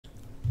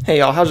Hey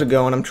y'all, how's it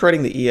going? I'm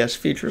trading the ES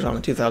futures on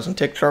a 2000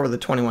 tick chart with a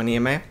 21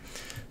 EMA.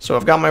 So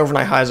I've got my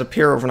overnight highs up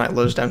here, overnight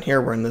lows down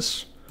here. We're in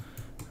this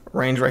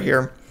range right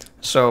here.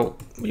 So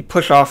we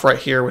push off right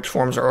here, which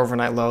forms our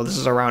overnight low. This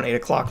is around 8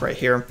 o'clock right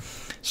here.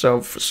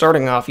 So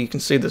starting off, you can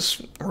see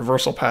this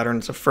reversal pattern.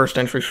 It's a first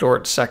entry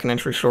short, second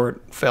entry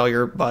short,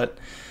 failure. But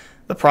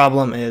the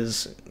problem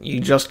is you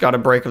just got a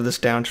break of this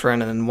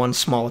downtrend and then one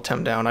small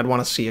attempt down. I'd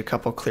want to see a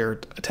couple clear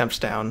attempts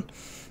down,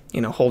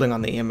 holding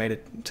on the EMA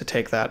to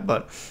take that.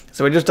 But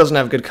so it just doesn't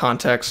have good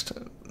context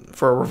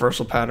for a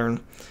reversal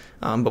pattern.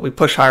 But we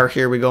push higher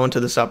here, we go into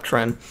this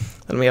uptrend,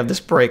 then we have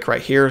this break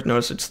right here.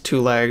 Notice it's two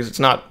legs. It's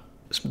not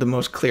the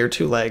most clear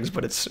two legs,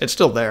 but it's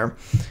still there.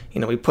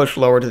 We push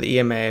lower to the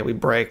EMA, we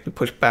break, we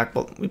push back,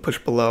 we push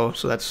below.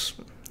 So it's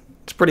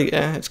pretty,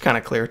 it's kind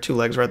of clear, two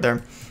legs right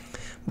there.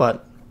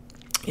 But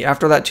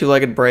after that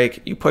two-legged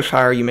break, you push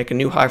higher, you make a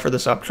new high for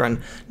this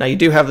uptrend. Now you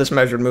do have this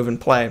measured move in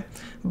play,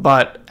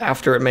 but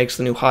after it makes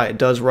the new high, it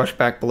does rush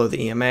back below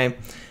the EMA,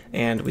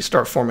 and we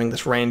start forming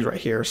this range right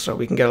here. So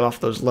we can get it off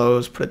those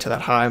lows, put it to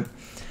that high,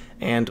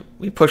 and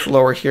we push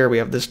lower here. We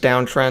have this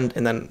downtrend,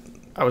 and then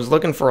I was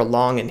looking for a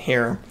long in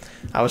here.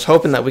 I was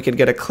hoping that we could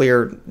get a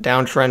clear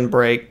downtrend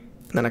break,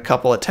 and then a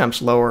couple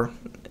attempts lower,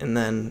 and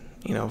then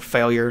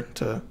failure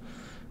to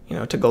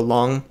to go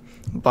long.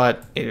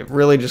 But it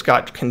really just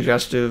got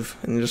congestive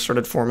and just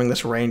started forming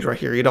this range right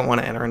here. You don't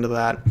want to enter into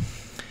that.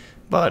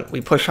 But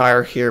we push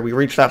higher here. We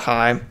reach that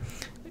high.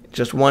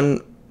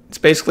 It's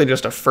basically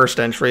just a first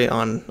entry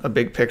on a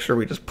big picture.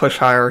 We just push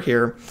higher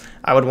here.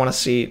 I would want to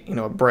see,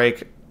 a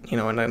break,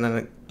 and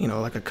then,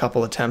 like a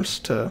couple attempts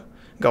to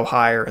go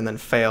higher and then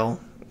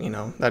fail.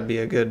 That'd be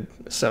a good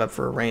setup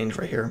for a range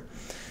right here.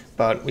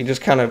 But we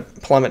just kind of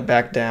plummet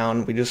back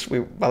down.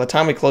 By the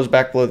time we close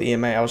back below the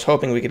EMA, I was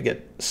hoping we could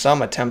get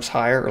some attempts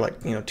higher,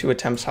 or two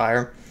attempts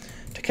higher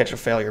to catch a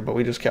failure, but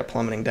we just kept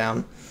plummeting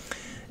down.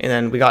 And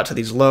then we got to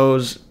these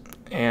lows,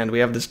 and we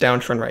have this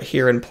downtrend right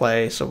here in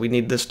play, so we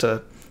need this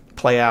to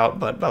play out,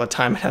 but by the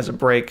time it has a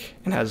break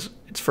and has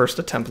its first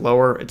attempt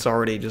lower, it's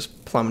already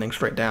just plummeting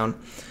straight down.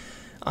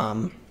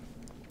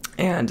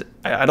 And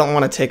I don't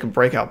want to take a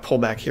breakout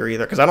pullback here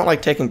either, because I don't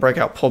like taking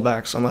breakout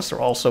pullbacks unless they're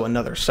also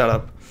another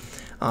setup.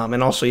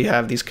 And also you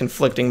have these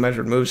conflicting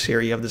measured moves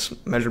here. You have this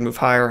measured move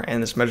higher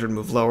and this measured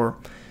move lower.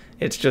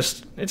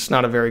 It's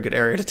not a very good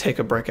area to take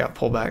a breakout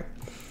pullback.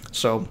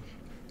 So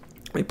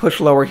we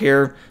push lower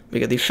here. We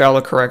get these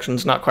shallow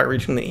corrections, not quite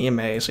reaching the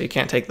EMA, so you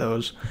can't take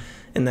those.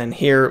 And then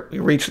here we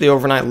reach the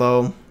overnight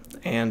low,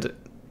 and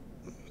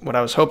what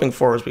I was hoping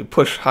for was we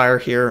push higher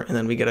here, and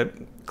then we get a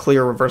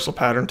clear reversal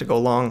pattern to go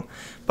long.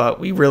 But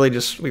we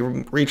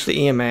reach the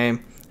EMA,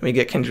 and we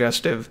get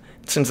congestive.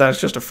 Since that's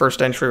just a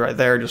first entry right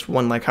there, just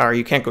one leg higher,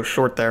 you can't go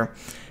short there,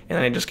 and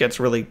then it just gets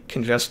really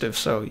congestive,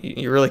 so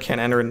you really can't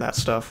enter in that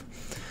stuff.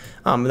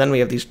 Then we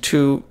have these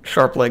two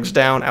sharp legs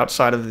down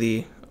outside of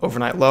the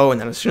overnight low,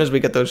 and then as soon as we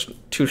get those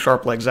two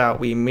sharp legs out,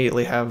 we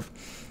immediately have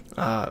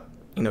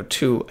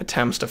two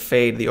attempts to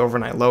fade the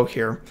overnight low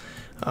here,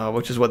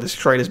 which is what this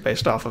trade is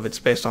based off of. It's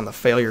based on the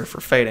failure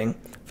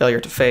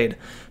to fade.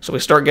 So we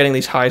start getting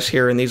these highs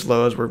here and these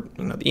lows where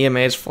the EMA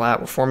is flat.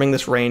 We're forming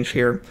this range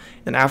here.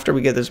 And after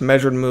we get this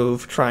measured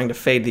move trying to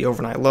fade the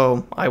overnight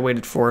low, I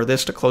waited for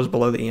this to close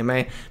below the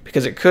EMA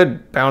because it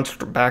could bounce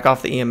back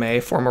off the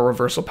EMA, form a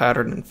reversal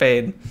pattern, and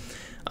fade.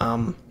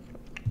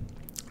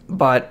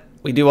 But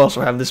we do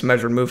also have this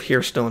measured move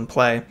here still in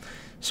play.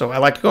 So I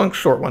liked going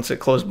short once it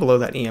closed below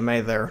that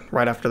EMA there,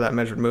 right after that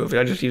measured move.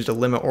 I just used a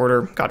limit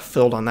order, got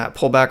filled on that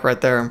pullback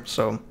right there.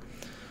 So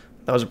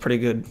that was a pretty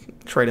good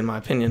trade in my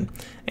opinion.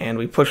 And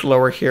we push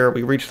lower here.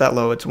 We reach that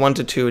low. It's 1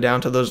 to 2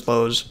 down to those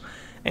lows.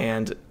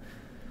 And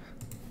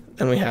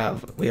then we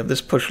have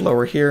this push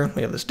lower here.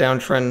 We have this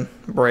downtrend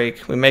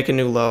break. We make a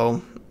new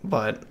low,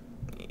 but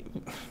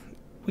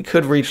we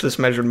could reach this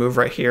measured move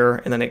right here.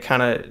 And then it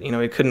kind of,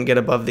 it couldn't get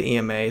above the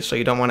EMA. So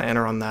you don't want to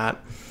enter on that.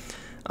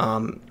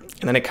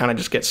 And then it kind of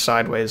just gets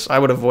sideways. I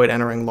would avoid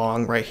entering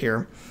long right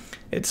here.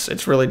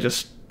 It's really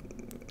just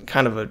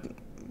kind of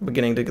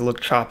beginning to look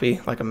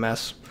choppy, like a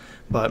mess.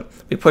 But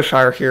we push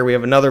higher here. We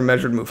have another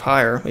measured move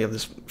higher. We have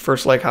this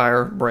first leg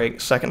higher,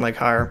 break, second leg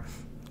higher.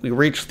 We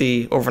reach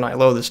the overnight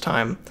low this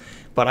time,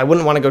 but I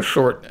wouldn't want to go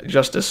short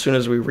just as soon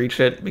as we reach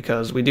it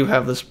because we do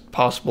have this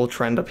possible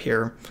trend up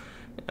here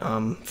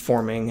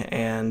forming,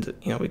 and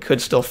we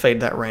could still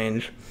fade that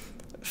range,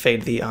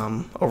 fade the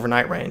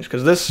overnight range,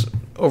 because this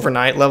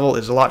overnight level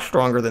is a lot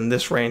stronger than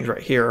this range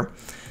right here.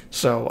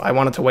 So I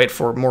wanted to wait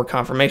for more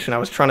confirmation. I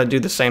was trying to do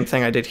the same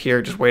thing I did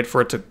here, just wait for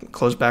it to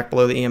close back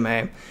below the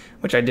EMA,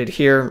 which I did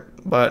here,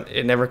 but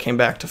it never came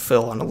back to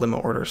fill on a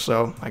limit order,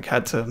 so I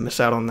had to miss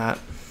out on that.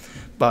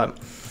 But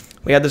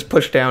we had this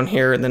push down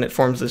here, and then it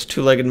forms this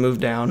two-legged move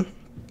down.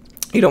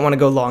 You don't want to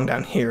go long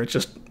down here. It's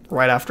just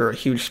right after a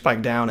huge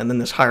spike down, and then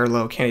this higher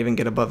low can't even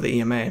get above the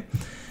EMA.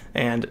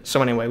 And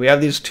so anyway, we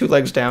have these two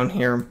legs down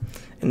here,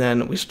 and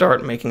then we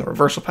start making a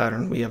reversal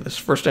pattern. We have this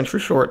first entry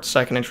short,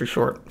 second entry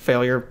short,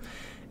 failure.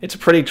 It's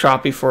pretty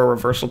choppy for a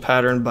reversal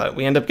pattern, but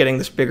we end up getting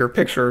this bigger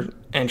picture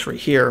entry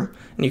here,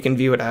 and you can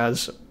view it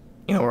as,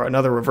 or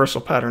another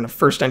reversal pattern of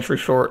first entry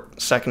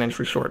short, second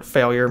entry short,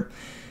 failure.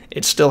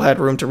 It still had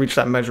room to reach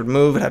that measured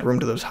move. It had room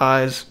to those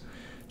highs.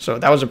 So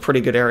that was a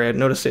pretty good area.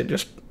 Notice it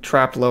just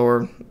trapped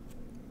lower,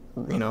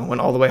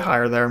 went all the way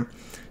higher there.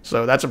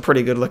 So that's a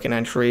pretty good looking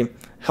entry.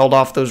 Held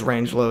off those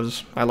range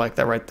lows. I like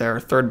that right there.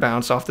 Third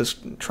bounce off this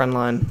trend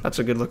line. That's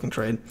a good looking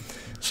trade.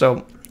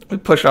 So we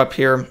push up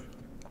here,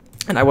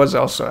 and I was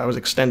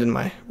extending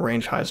my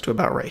range highs to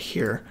about right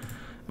here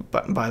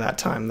by that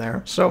time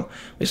there. So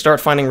we start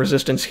finding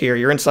resistance here.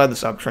 You're inside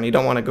this uptrend. You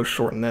don't want to go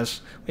short in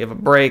this. We have a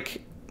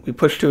break. We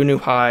push to a new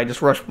high.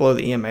 Just rush below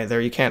the EMA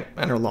there. You can't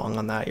enter long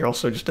on that. You're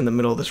also just in the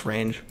middle of this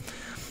range.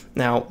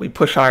 Now we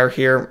push higher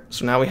here.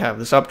 So now we have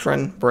this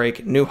uptrend,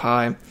 break, new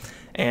high.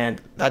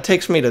 And that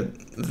takes me to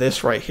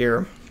this right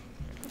here,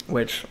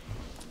 which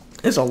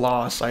is a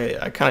loss.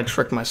 I kind of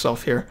tricked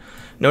myself here.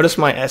 Notice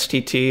my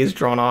STT is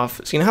drawn off.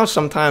 See how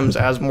sometimes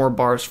as more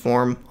bars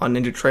form on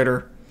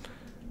NinjaTrader,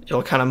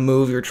 it'll kind of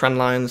move your trend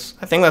lines?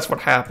 I think that's what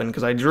happened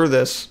because I drew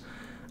this,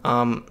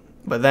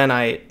 but then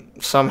I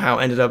somehow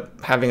ended up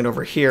having it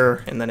over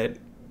here, and then it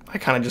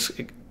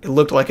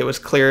looked like it was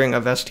clearing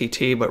of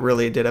STT, but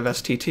really it did have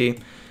STT,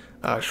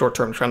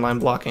 short-term trend line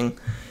blocking.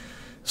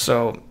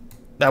 So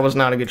that was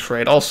not a good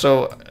trade.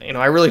 Also,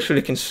 I really should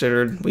have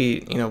considered,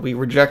 we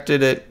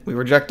rejected it. We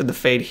rejected the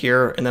fade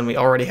here, and then we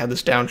already had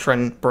this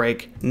downtrend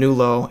break, new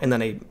low, and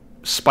then a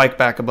spike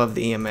back above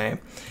the EMA.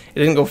 It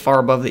didn't go far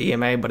above the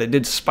EMA, but it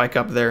did spike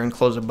up there and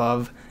close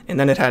above, and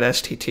then it had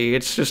STT.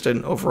 It's just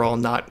an overall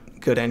not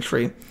good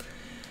entry.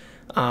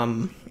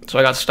 So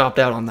I got stopped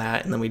out on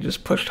that, and then we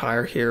just pushed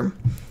higher here.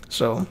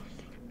 So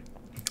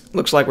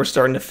looks like we're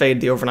starting to fade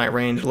the overnight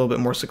range a little bit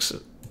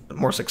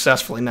more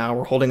successfully now.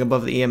 We're holding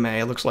above the EMA.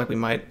 It looks like we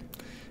might,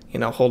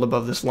 hold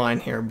above this line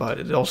here, but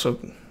it also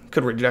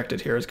could reject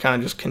it here. It's kind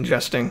of just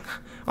congesting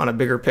on a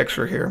bigger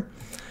picture here.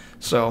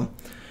 So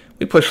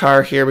we push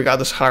higher here. We got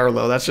this higher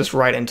low. That's just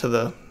right into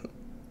the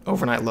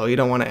overnight low. You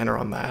don't want to enter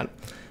on that.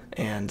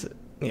 And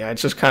yeah,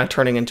 it's just kind of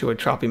turning into a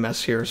choppy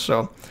mess here.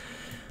 So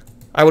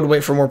I would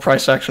wait for more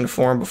price action to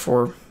form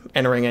before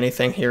entering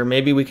anything here.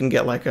 Maybe we can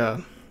get like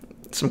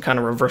some kind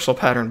of reversal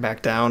pattern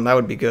back down. That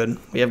would be good.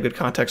 We have good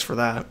context for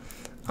that.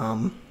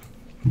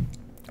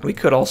 We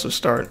could also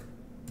start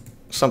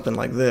something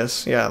like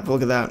this. Yeah,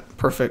 look at that.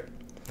 Perfect.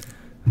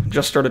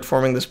 Just started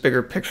forming this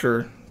bigger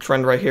picture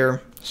trend right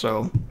here.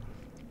 So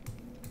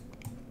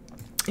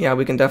yeah,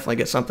 we can definitely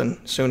get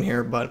something soon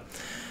here, but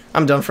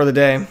I'm done for the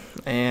day.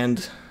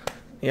 And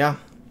yeah,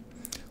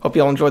 hope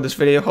you all enjoyed this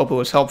video. Hope it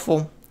was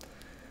helpful.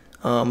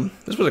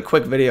 This was a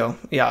quick video.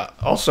 Yeah,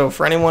 also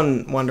for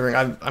anyone wondering,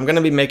 I'm going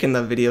to be making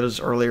the videos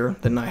earlier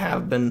than I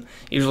have been.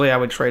 Usually I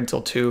would trade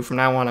till 2. From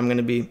now on, I'm going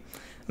to be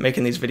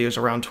making these videos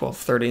around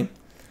 12:30.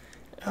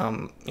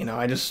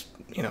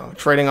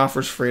 Trading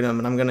offers freedom,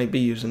 and I'm going to be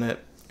using it.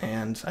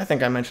 And I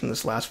think I mentioned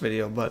this last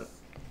video, but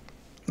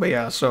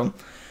yeah, so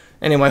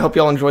anyway, I hope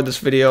you all enjoyed this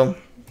video.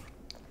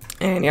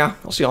 And yeah,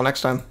 I'll see y'all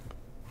next time.